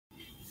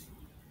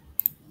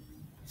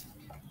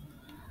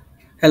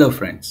Hello,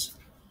 friends.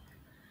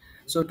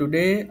 So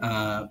today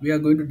we are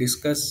going to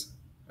discuss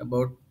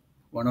about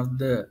one of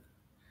the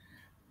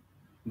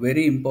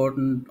very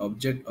important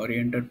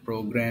object-oriented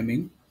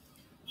programming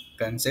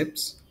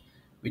concepts,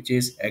 which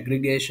is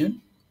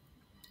aggregation,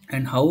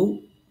 and how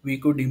we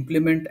could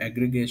implement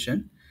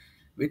aggregation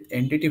with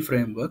Entity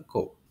Framework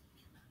Core.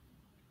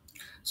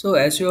 So,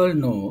 as you all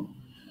know,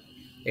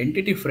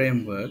 Entity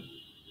Framework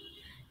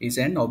is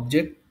an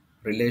object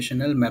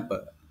relational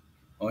mapper,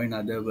 or in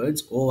other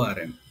words,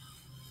 ORM.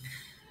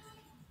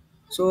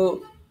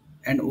 So,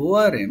 an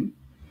ORM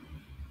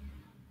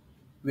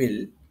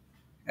will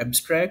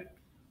abstract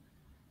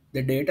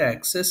the data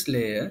access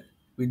layer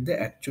with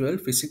the actual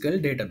physical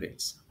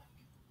database.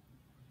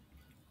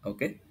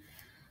 Okay,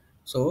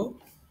 so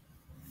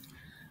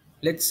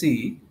let's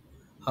see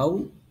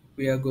how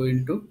we are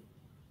going to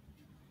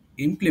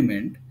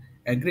implement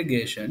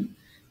aggregation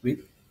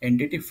with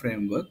Entity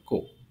Framework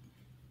Core,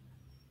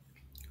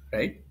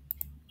 right?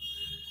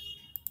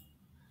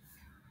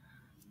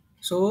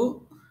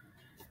 So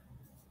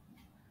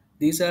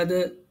these are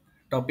the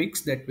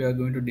topics that we are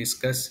going to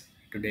discuss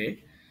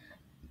today.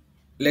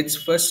 Let's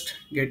first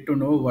get to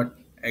know what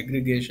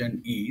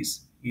aggregation is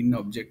in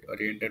object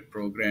oriented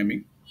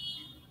programming.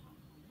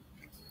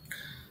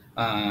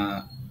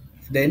 Uh,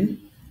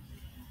 then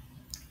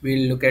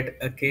we'll look at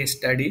a case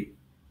study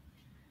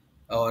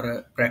or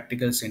a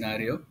practical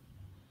scenario,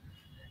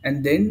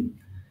 and then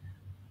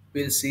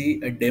we'll see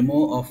a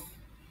demo of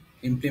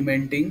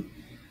implementing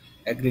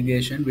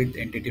aggregation with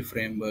Entity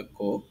Framework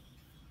Core.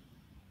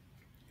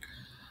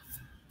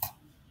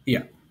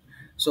 Yeah,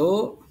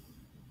 so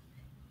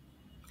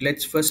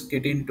let's first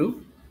get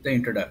into the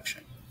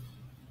introduction.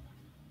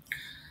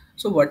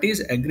 So what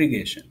is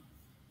aggregation,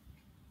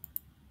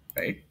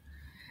 right?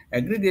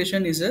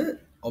 Aggregation is a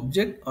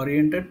object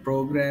oriented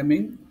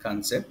programming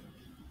concept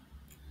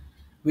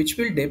which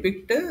will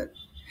depict a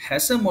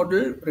has a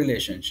model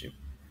relationship,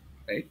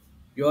 right?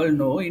 You all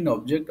know in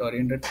object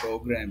oriented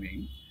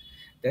programming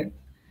that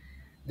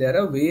there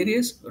are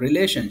various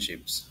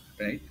relationships,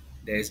 right?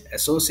 There's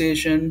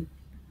association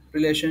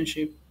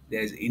relationship,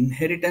 there's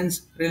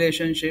inheritance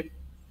relationship,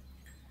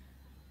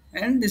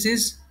 and this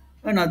is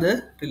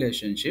another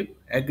relationship,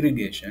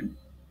 aggregation,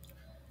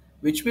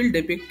 which will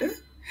depict a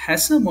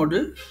has a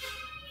model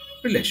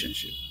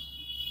relationship.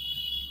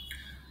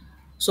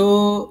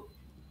 So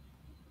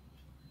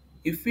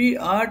if we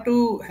are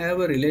to have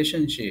a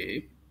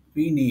relationship,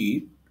 we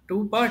need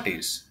two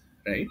parties,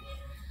 right?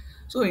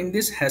 So in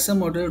this has a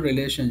model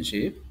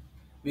relationship,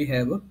 we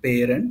have a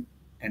parent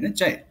and a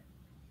child,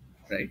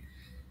 right?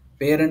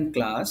 Parent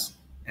class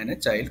and a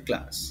child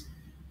class,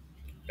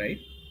 right?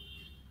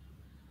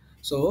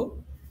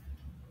 So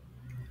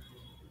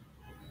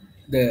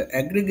the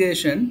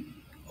aggregation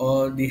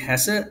or the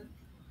Hasse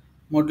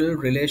model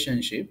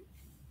relationship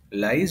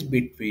lies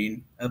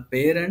between a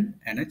parent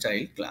and a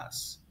child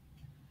class.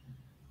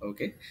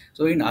 Okay,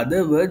 so in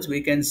other words,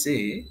 we can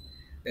say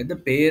that the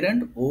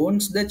parent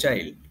owns the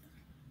child.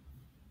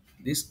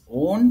 This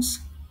owns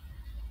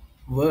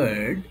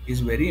word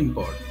is very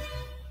important,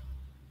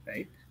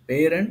 right?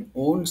 Parent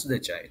owns the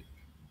child,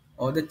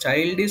 or the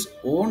child is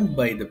owned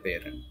by the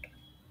parent.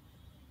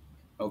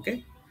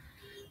 Okay,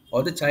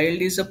 or the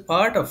child is a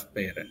part of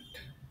parent,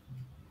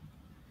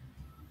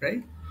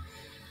 right?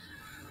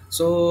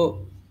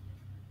 So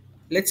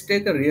let's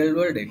take a real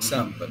world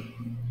example.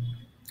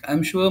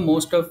 I'm sure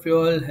most of you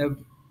all have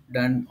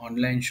done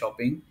online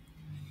shopping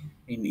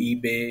in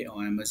eBay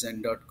or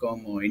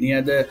Amazon.com or any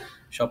other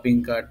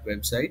shopping cart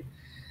website.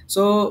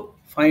 So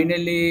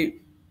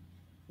finally,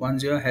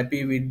 once you're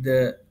happy with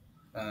the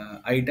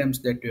items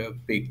that you have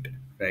picked,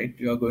 right,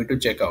 you are going to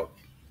check out.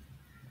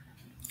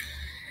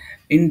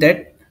 In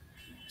that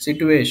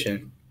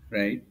situation,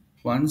 right,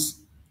 once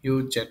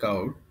you check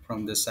out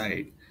from the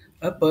site,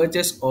 a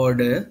purchase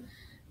order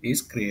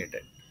is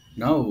created.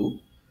 Now,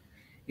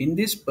 in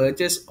this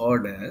purchase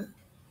order,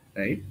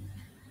 right,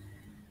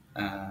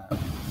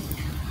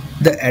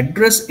 the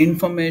address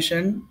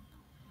information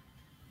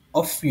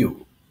of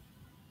you,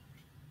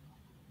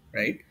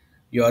 right,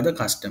 you are the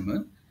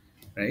customer,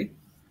 right,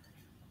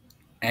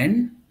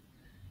 and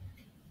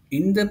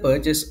in the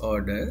purchase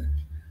order,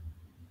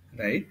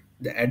 right,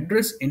 the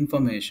address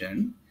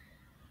information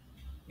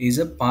is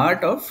a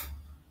part of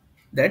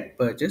that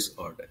purchase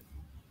order,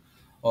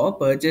 or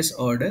purchase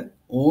order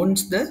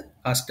owns the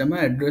customer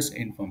address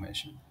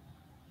information,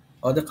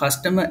 or the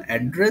customer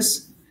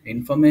address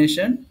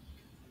information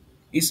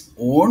is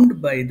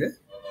owned by the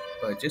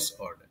purchase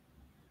order,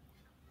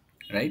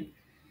 right?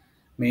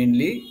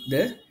 Mainly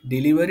the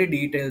delivery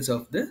details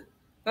of the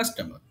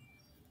customer.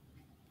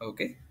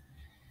 Okay,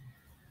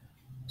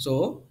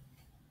 so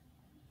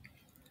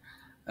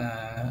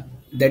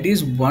that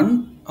is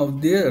one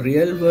of the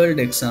real world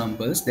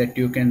examples that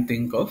you can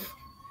think of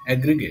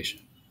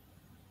aggregation,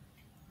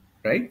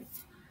 right?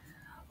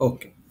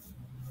 Okay,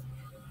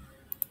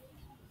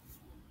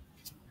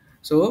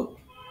 so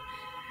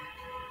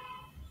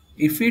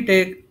if we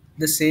take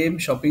the same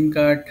shopping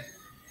cart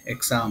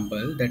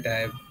example that I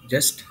have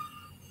just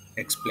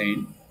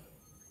explained,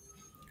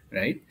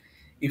 right?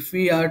 if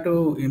we are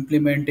to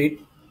implement it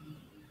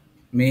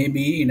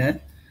maybe in a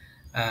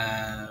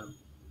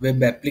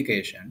web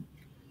application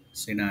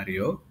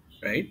scenario,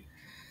 right?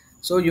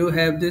 So you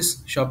have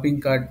this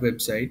shopping cart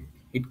website.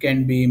 It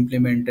can be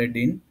implemented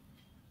in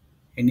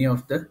any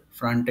of the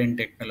front end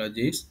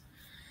technologies,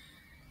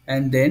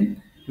 and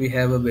then we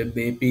have a web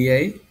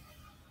API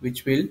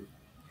which will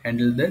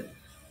handle the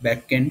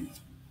backend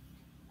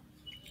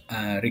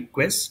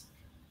requests,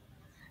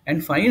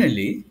 and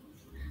finally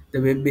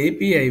the web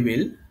API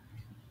will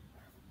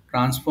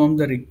transform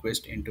the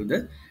request into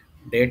the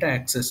data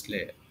access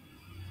layer.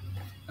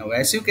 Now,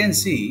 as you can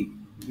see,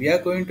 we are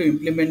going to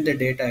implement the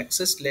data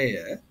access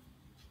layer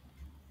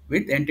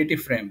with entity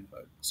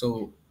framework.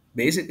 So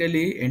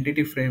basically,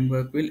 entity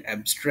framework will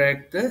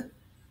abstract the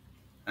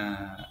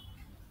uh,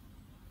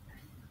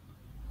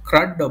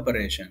 CRUD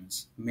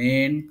operations,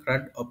 main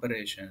CRUD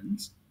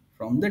operations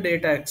from the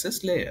data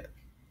access layer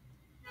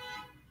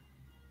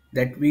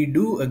that we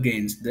do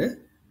against the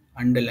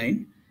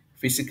underlying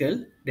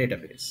physical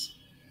database.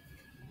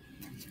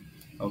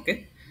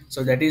 Okay,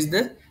 so that is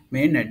the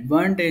main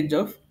advantage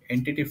of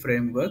entity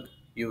framework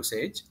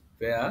usage,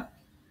 where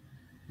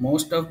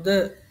most of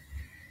the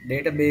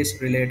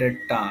database related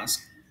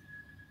tasks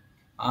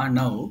are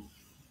now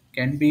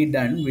can be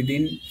done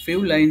within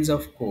few lines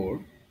of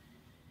code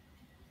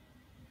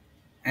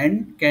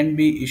and can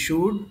be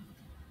issued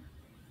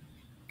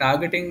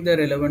targeting the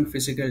relevant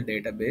physical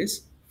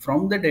database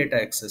from the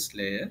data access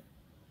layer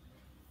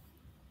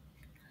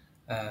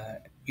uh,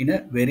 in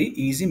a very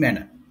easy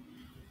manner.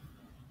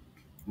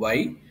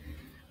 Why?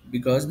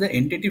 Because the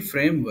entity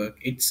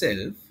framework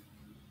itself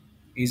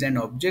is an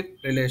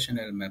object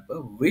relational mapper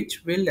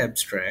which will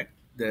abstract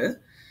the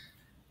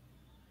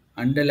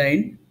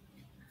underlying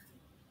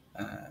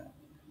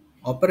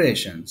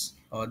operations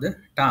or the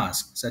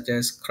tasks such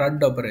as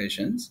CRUD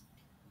operations,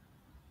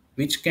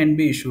 which can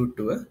be issued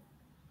to a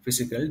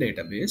physical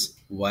database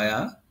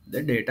via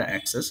the data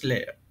access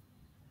layer.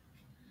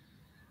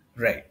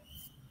 Right.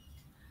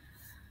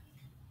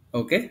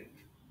 Okay.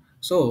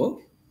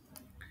 So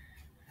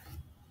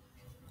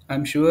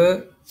I'm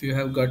sure you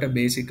have got a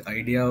basic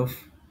idea of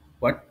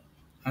what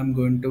I'm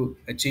going to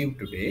achieve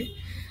today.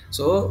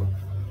 So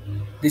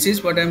this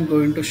is what I'm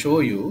going to show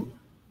you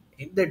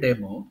in the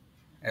demo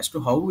as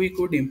to how we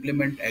could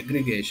implement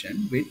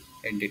aggregation with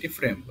entity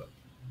framework.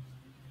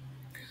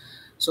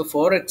 So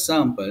for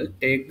example,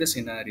 take the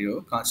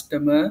scenario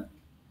customer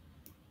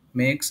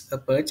makes a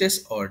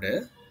purchase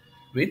order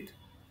with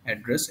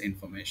address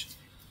information.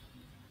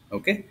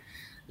 Okay,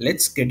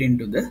 let's get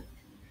into the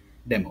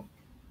demo.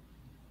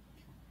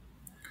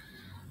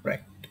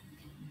 Right,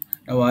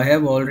 now I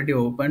have already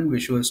opened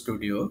Visual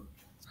Studio.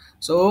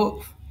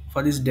 So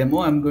for this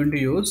demo I'm going to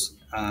use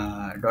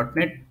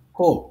 .NET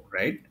Core,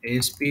 right?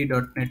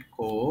 ASP.NET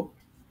Core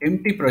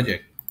empty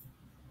project.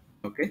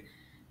 Okay,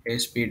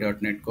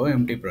 ASP.NET Core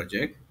empty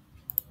project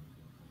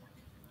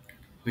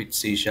with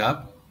C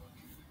sharp,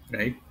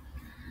 right?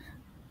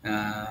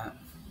 uh,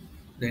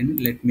 then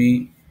let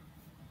me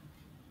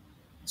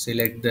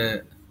select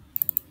the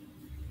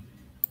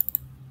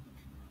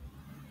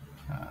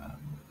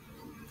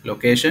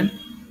location.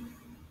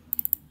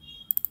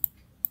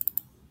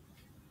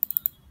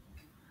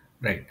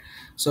 Right.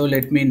 So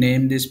let me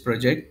name this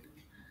project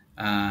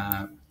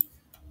uh,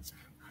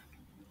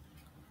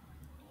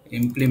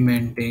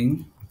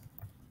 implementing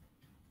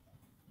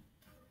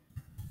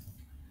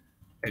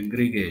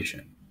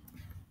aggregation.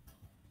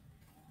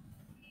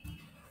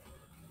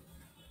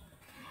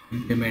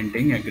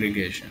 Implementing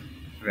aggregation.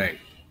 Right.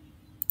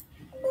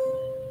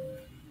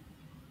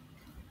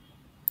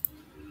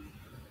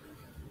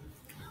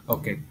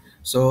 Okay.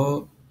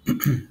 So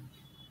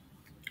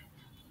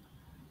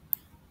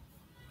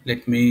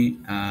let me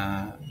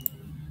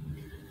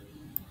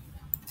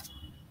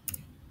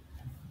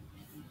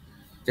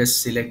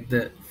just select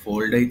the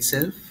folder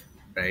itself.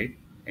 Right.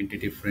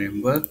 Entity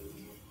framework.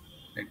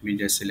 Let me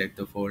just select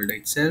the folder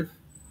itself.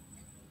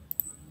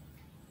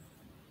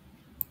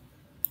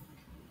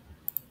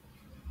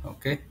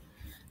 Okay.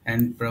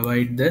 And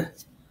provide the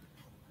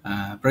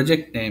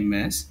project name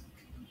as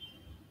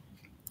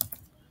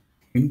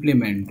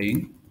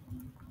implementing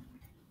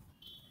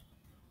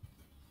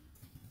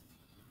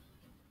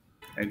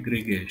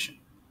aggregation.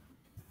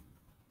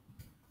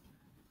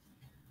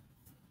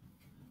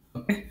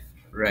 Okay.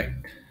 Right.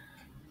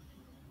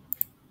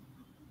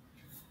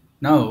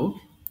 Now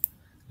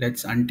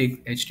let's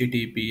untick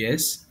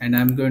HTTPS, and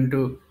I'm going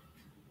to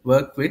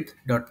work with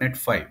 .NET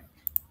 5.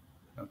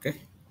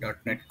 Okay,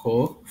 .NET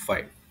Core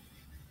 5,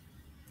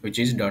 which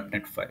is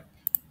 .NET 5.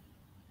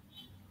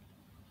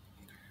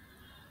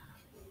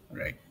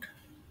 Right.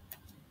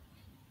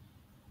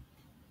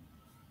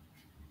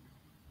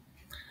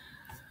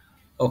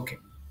 Okay.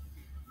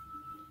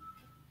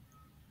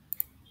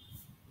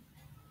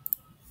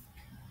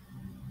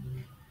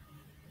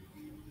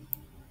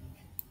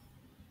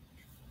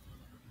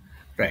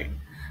 Right.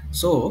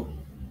 So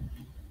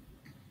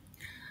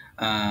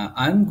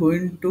I'm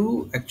going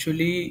to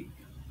actually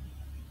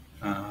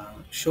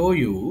show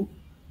you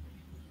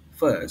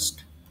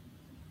first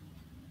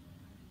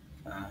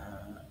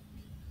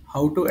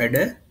how to add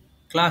a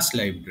class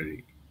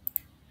library,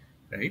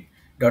 right?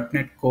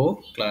 .NET Core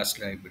class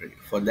library.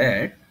 For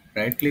that,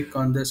 right click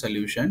on the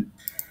solution,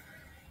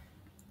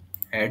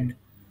 add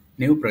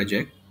new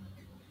project,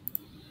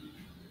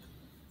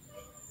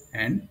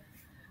 and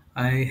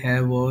I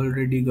have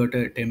already got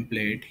a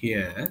template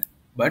here,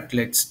 but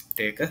let's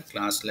take a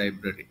class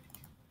library.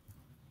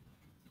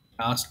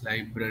 Class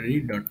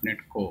library .NET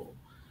Core.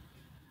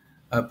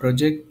 A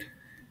project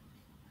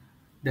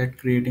that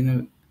creating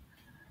a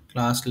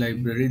class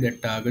library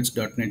that targets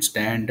 .NET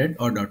Standard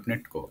or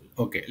 .NET Core.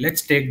 Okay,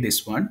 let's take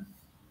this one.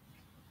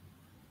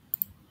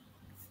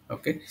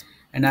 Okay,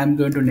 and I'm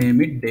going to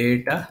name it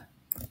Data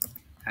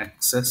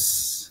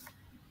Access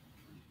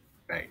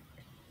Right.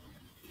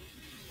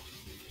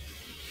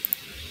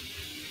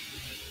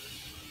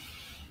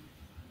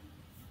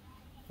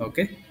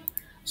 Okay,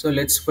 so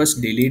let's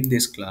first delete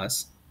this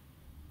class.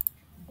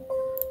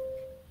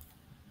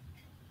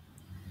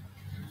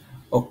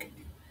 Okay,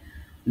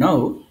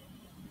 now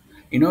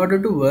in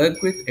order to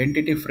work with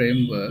entity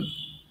framework,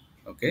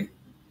 okay,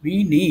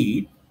 we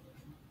need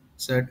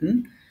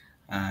certain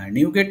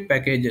NuGet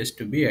packages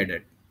to be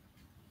added,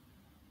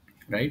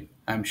 right?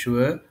 I'm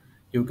sure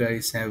you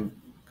guys have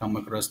come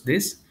across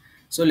this.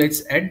 So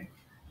let's add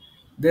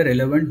the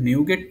relevant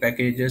NuGet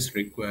packages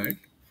required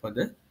for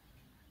the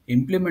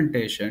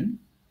implementation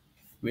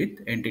with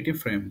entity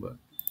framework.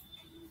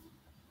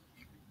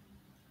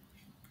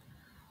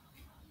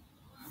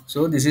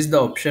 So this is the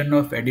option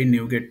of adding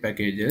NuGet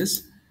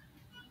packages.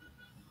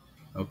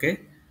 Okay,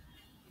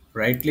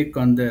 right click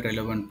on the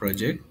relevant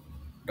project,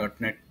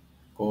 .NET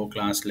Core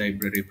class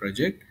library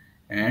project,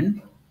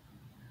 and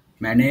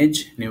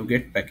manage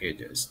NuGet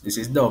packages. This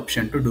is the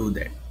option to do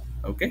that.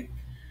 Okay,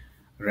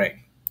 right.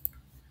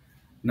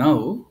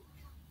 Now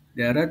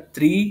there are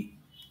three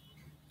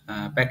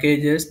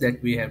packages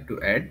that we have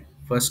to add.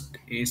 First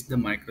is the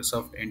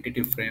Microsoft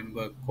Entity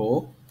Framework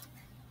Core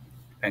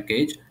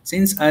package.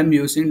 Since I'm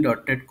using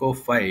 .NET Core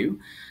 5,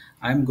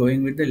 I'm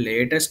going with the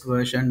latest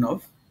version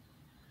of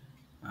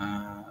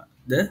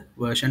the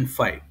version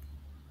 5,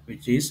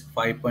 which is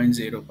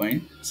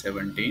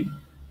 5.0.17,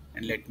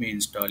 and let me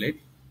install it.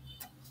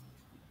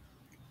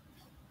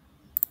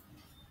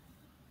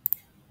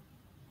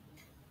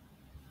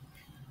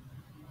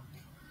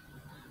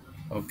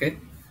 Okay,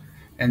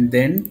 and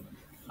then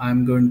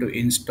I'm going to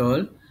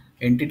install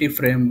Entity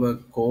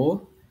Framework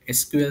Core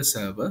SQL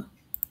Server.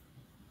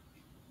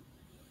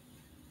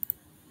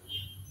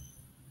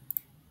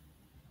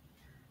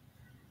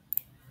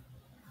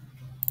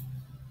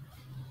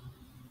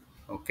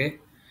 Okay,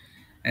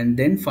 and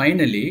then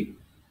finally,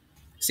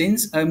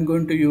 since I'm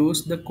going to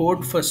use the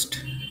code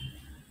first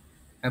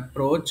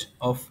approach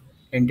of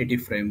entity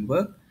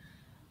framework,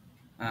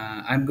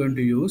 I'm going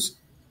to use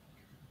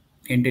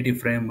entity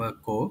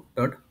framework core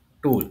dot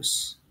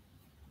tools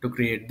to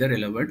create the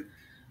relevant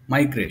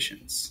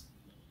migrations.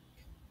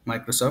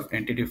 Microsoft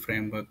Entity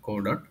Framework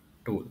core dot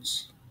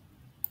tools.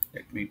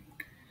 Let me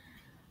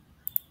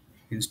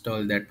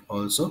install that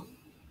also.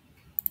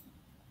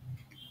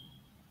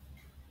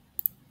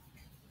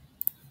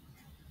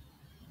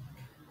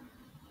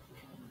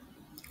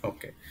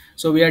 Okay,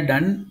 so we are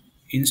done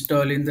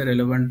installing the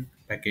relevant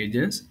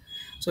packages.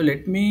 So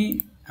let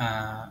me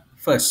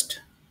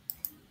first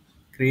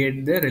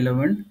create the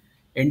relevant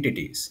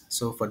entities.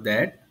 So for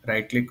that,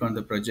 right click on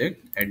the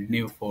project, add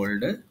new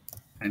folder,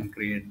 and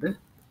create the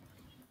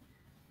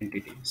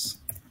entities.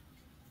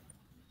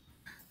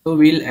 So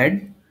we'll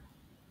add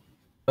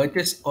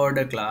purchase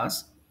order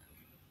class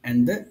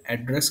and the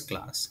address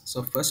class.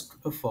 So first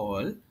of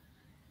all,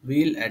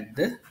 we'll add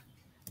the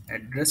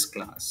address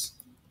class.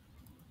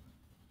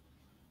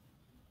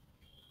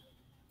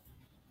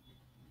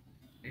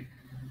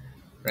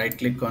 Right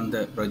click on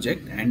the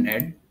project and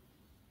add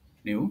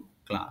new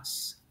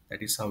class.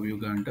 That is how you're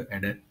going to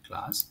add a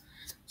class.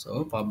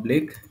 So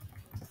public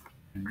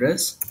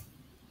address,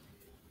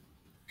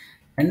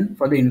 and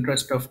for the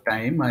interest of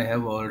time, I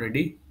have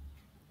already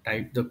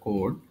typed the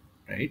code,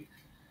 right?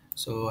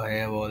 So I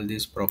have all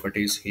these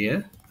properties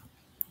here,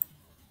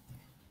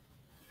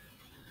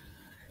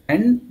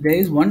 and there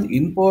is one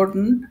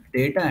important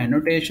data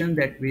annotation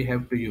that we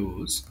have to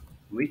use,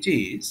 which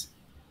is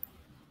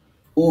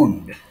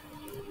owned,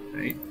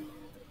 right?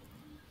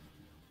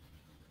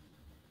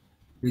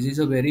 This is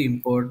a very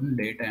important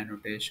data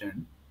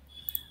annotation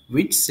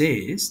which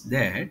says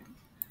that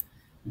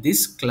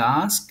this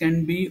class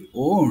can be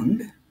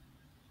owned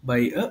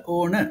by a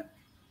owner.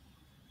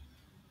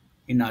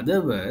 In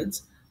other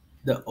words,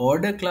 the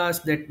order class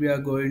that we are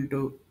going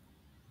to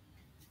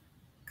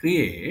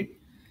create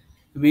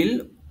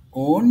will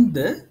own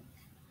the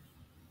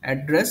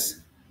address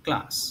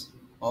class,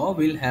 or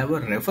will have a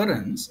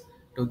reference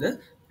to the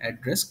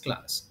address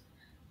class.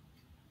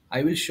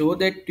 I will show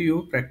that to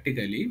you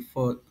practically.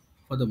 For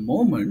the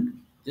moment,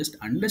 just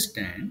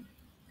understand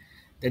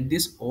that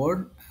this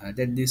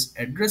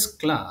address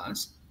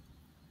class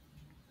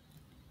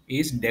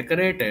is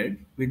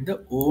decorated with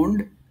the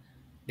owned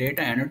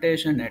data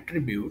annotation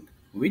attribute,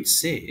 which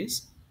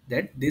says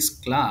that this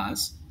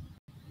class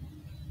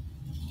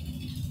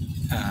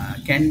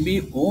can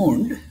be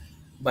owned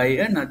by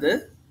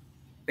another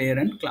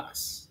parent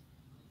class.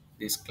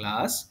 This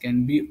class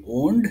can be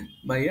owned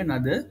by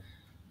another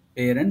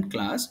parent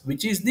class,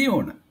 which is the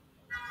owner.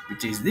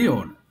 Which is the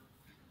owner.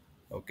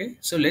 Okay,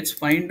 so let's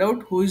find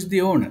out who is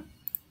the owner.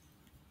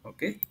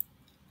 Okay,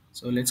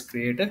 so let's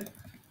create a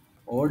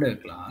order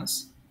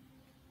class.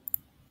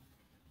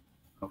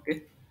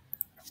 Okay,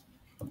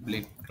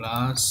 public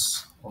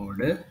class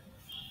order.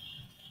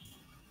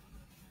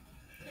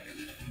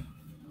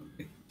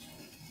 Okay.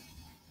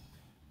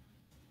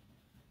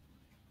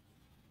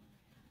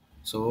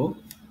 So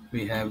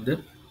we have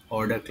the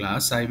order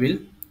class. I will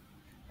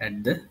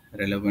add the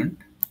relevant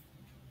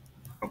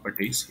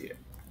properties here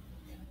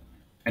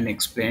and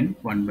explain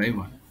one by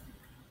one.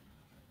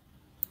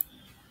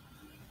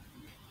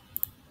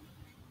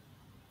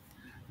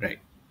 Right.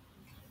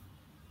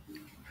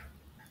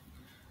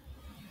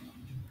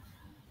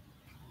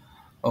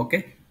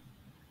 Okay.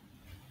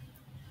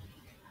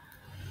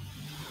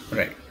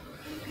 Right.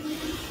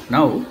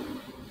 Now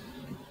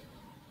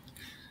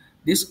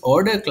this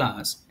order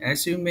class,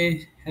 as you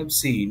may have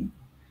seen,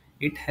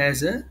 it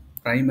has a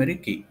primary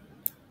key,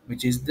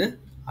 which is the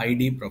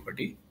ID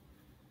property.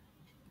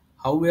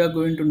 How we are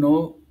going to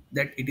know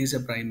that it is a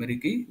primary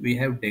key? We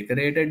have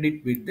decorated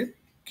it with the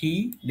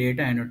key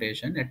data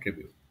annotation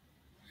attribute.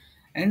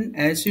 And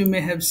as you may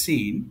have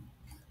seen,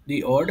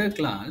 the order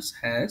class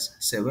has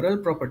several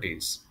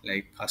properties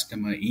like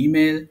customer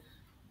email,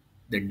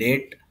 the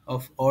date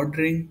of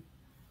ordering,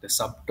 the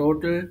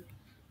subtotal,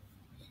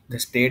 the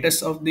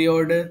status of the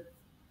order,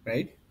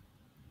 right?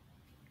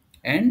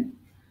 And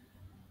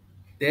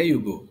there you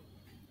go.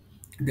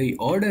 The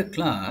order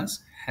class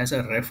has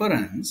a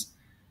reference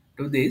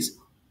to this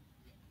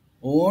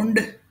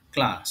owned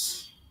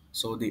class.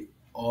 So the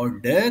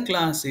order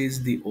class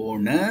is the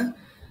owner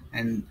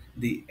and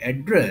the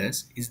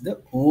address is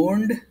the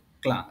owned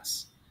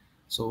class.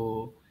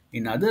 So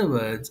in other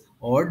words,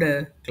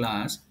 order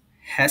class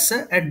has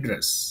a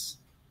address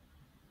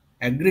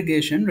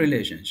aggregation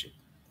relationship.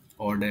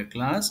 Order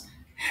class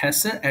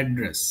has a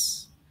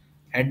address.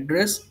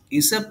 Address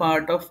is a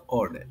part of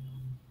order.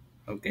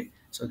 Okay,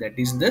 so that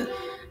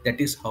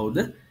is how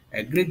the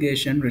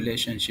aggregation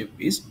relationship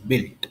is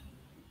built.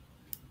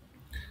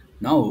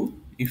 Now,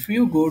 if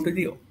you go to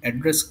the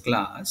address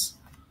class,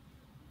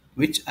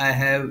 which I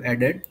have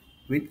added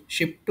with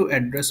ship to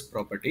address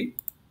property,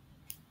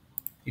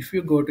 if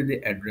you go to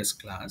the address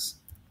class,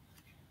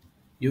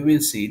 you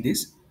will see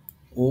this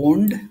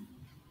owned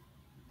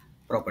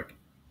property,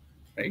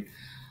 right?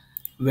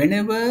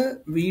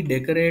 Whenever we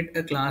decorate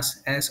a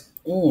class as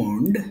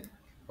owned,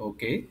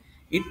 okay,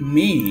 it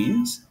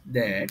means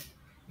that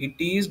it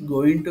is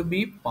going to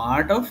be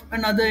part of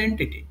another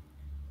entity.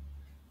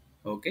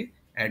 Okay,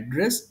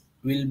 address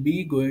will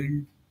be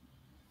going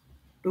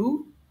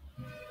to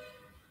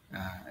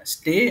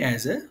stay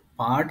as a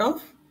part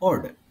of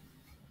order,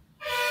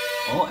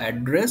 or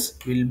address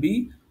will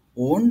be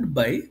owned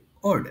by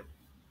order.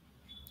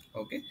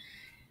 Okay,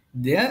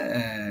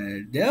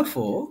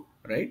 therefore,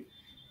 right,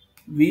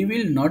 we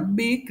will not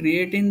be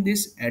creating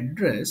this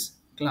address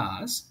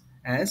class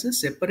as a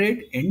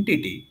separate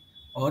entity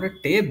or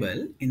a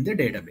table in the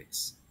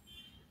database.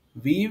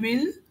 We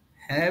will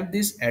have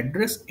this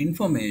address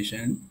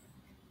information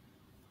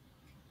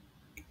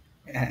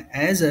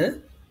as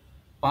a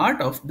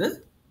part of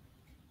the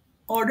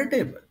order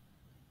table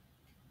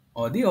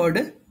or the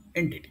order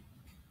entity.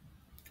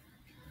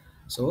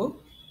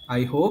 So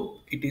I hope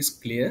it is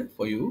clear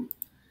for you.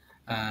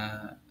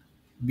 Uh,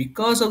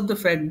 because of the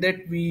fact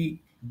that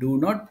we do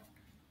not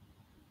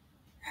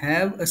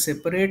have a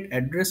separate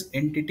address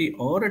entity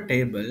or a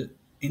table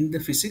in the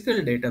physical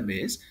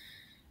database,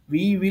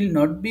 we will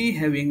not be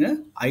having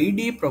a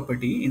ID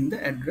property in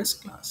the address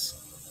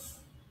class.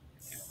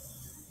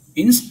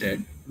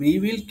 Instead, we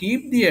will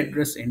keep the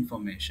address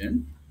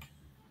information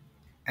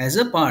as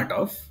a part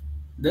of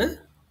the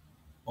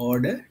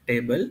order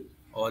table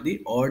or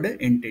the order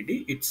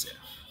entity itself,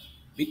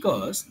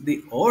 because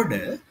the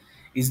order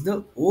is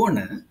the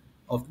owner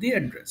of the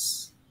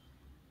address,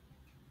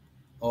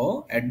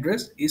 or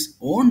address is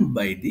owned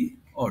by the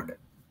order.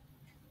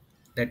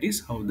 That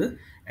is how the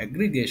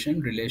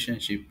aggregation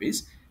relationship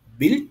is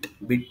built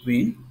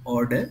between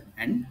order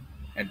and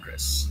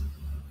address.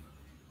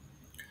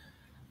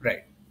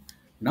 Right.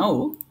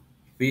 Now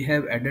we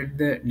have added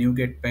the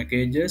NuGet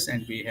packages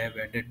and we have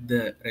added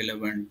the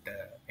relevant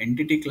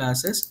entity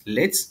classes.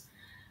 Let's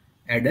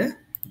add a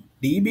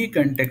DB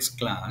context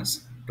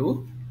class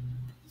to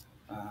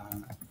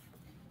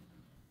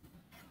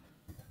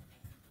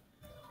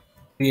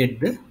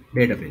create the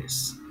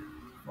database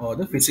or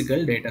the physical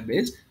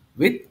database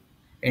with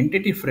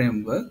entity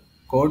framework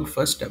code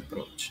first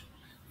approach.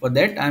 For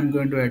that, I'm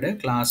going to add a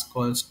class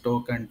called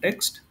store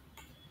context.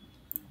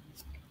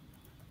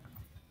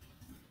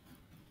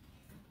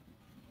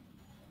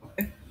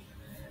 Okay.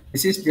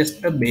 This is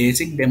just a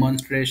basic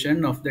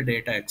demonstration of the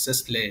data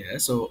access layer.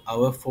 So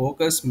our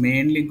focus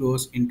mainly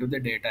goes into the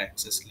data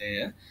access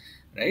layer,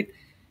 right?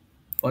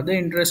 For the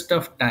interest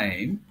of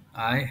time,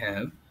 I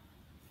have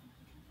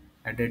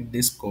added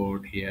this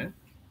code here.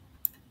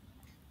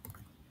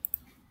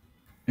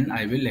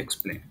 I will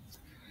explain.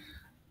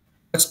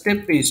 First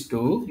step is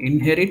to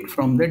inherit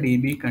from the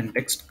DB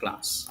context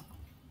class.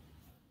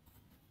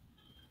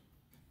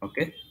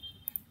 Okay,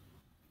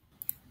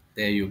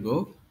 there you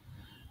go.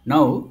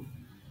 Now,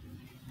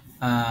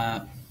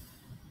 uh,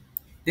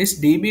 this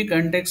DB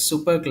context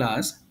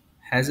superclass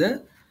has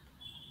a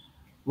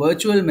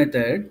virtual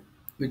method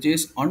which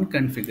is on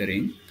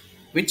configuring,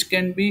 which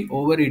can be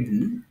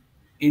overridden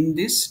in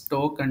this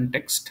store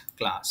context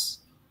class.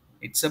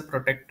 It's a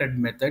protected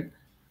method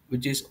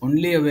which is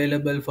only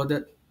available for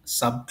the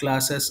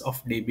subclasses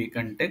of DB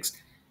context,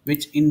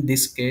 which in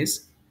this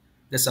case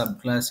the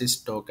subclass is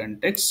store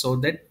context, so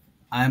that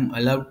I am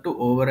allowed to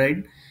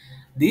override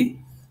the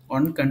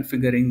on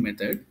configuring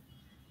method,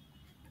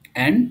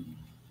 and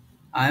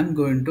I am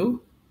going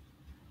to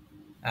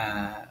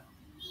uh,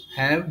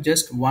 have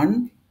just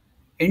one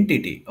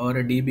entity or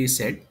a DB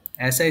set.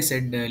 As I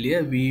said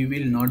earlier, we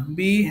will not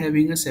be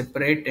having a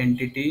separate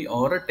entity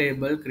or a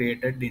table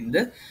created in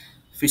the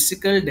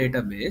physical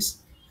database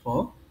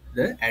for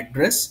the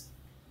address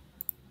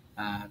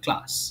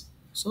class.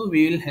 So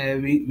we'll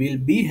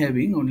be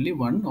having only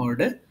one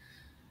order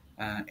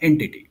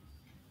entity.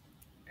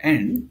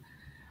 And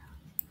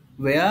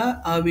where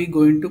are we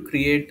going to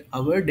create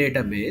our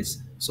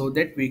database so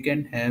that we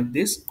can have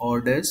this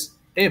orders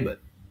table?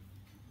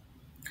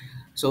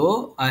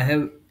 So I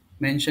have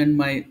mentioned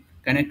my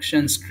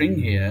connection string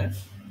here,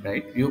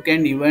 right? You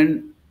can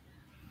even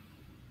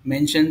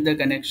mention the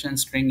connection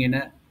string in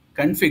a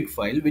config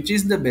file, which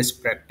is the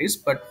best practice.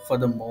 But for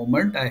the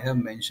moment, I have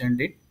mentioned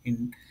it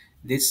in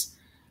this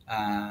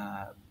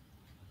uh,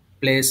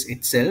 place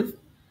itself.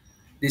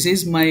 This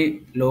is my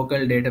local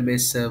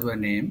database server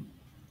name,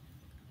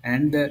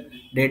 and the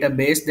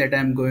database that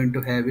I'm going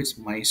to have is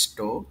my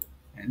store,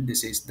 and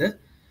this is the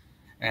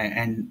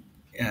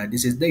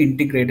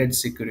integrated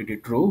security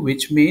true,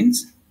 which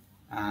means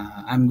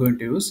I'm going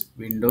to use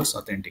Windows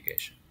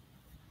authentication.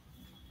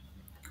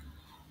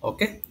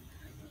 Okay,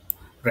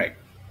 right.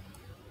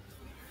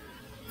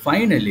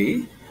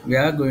 Finally, we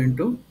are going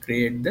to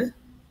create the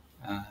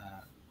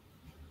uh,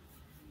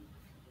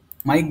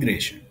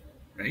 migration,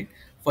 right?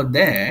 For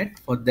that,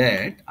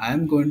 I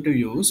am going to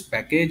use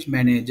Package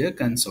Manager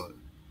Console.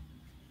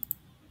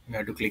 You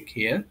have to click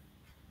here,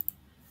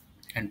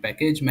 and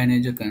Package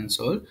Manager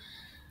Console.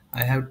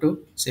 I have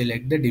to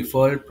select the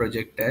default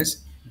project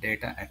as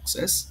data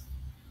access.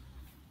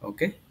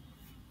 Okay,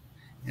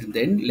 and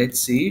then let's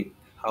see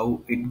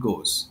how it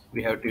goes.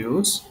 We have to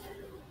use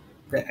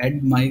the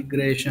add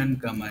migration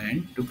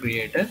command to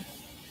create a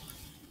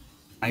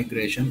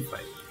migration file.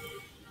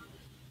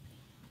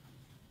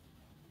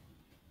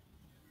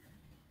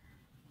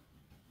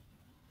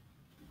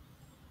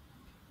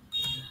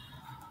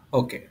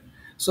 Okay,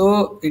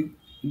 so it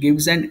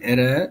gives an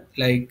error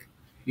like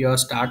your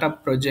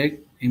startup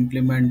project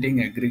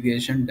implementing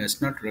aggregation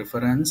does not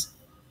reference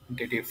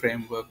entity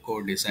framework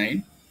core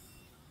design.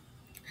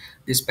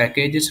 This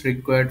package is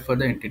required for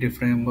the entity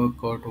framework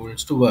core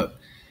tools to work.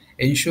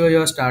 Ensure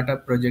your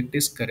startup project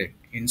is correct.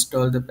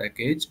 Install the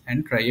package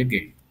and try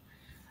again.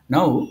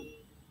 Now,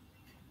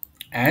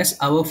 as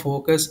our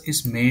focus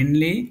is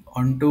mainly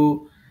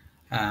onto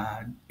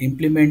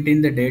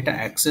implementing the data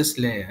access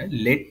layer,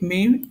 let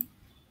me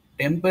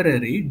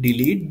temporarily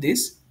delete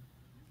this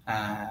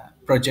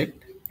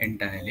project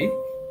entirely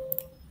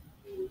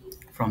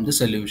from the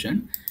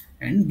solution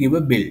and give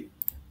a build,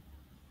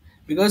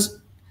 because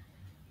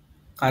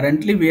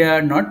currently we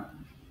are not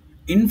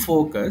in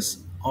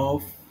focus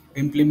of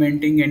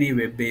implementing any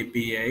web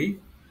API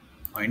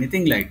or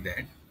anything like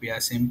that. We are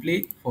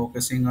simply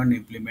focusing on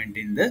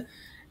implementing the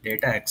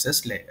data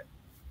access layer.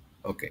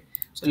 Okay,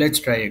 so let's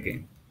try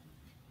again.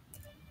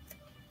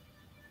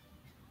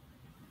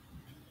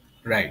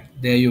 Right,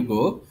 there you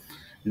go.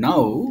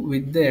 Now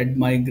with the add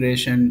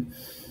migration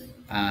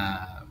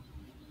uh,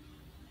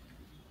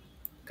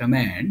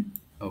 command,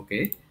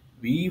 okay,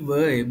 we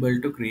were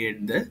able to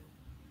create the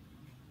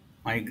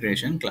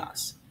migration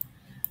class.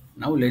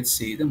 Now let's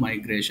see the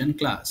migration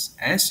class.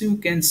 As you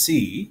can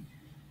see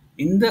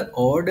in the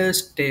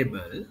orders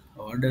table,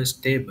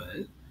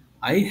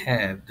 I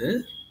have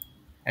the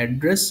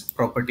address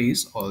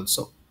properties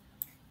also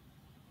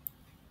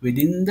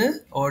within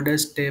the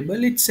orders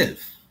table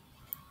itself.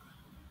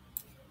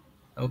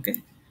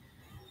 Okay,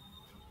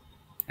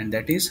 and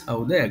that is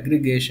how the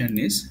aggregation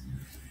is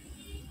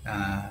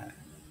uh,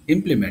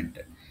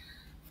 implemented.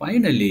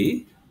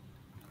 Finally,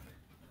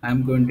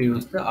 I'm going to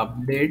use the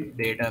update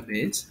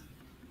database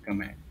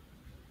command.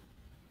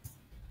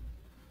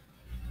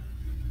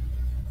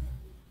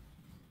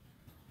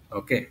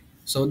 Okay,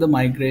 so the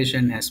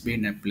migration has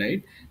been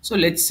applied. So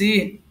let's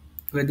see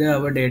whether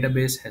our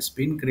database has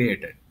been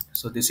created.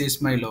 So this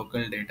is my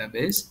local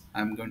database.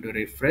 I'm going to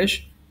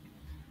refresh.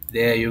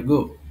 There you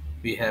go.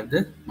 We have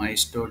the my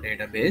store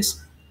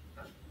database,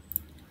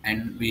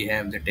 and we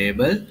have the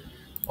table,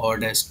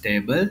 orders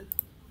table,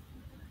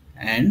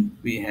 and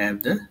we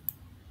have the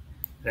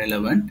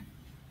relevant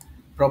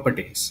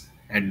properties: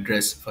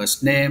 address,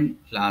 first name,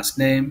 last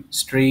name,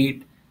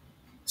 street,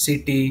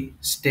 city,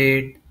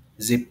 state,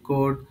 zip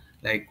code,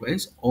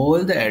 Likewise,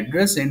 all the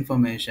address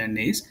information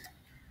is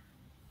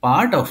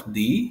part of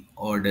the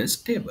orders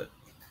table.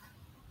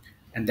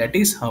 And that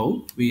is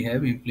how we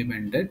have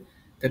implemented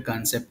the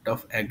concept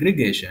of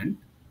aggregation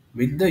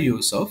with the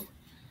use of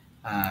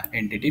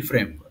entity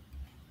framework.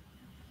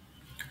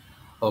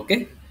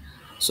 Okay,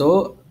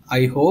 so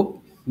I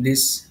hope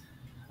this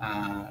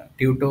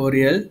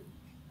tutorial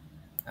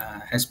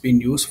has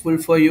been useful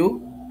for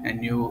you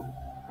and you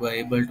were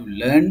able to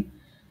learn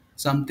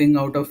something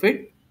out of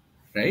it,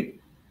 right?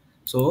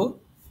 So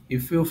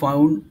if you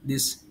found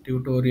this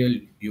tutorial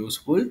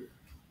useful,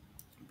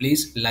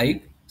 please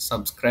like,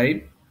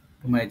 subscribe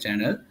to my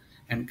channel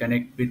and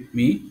connect with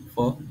me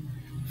for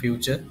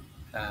future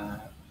uh,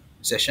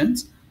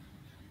 sessions.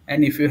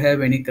 And if you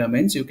have any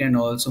comments, you can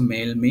also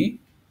mail me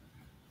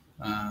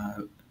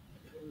uh,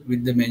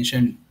 with the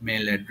mentioned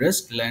mail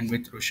address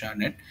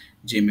learnwithrushan at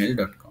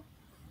gmail.com.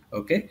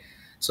 Okay,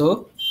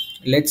 so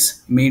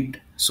let's meet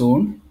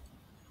soon.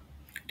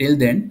 Till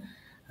then,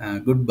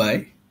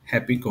 goodbye,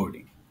 happy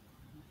coding.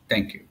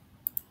 Thank you.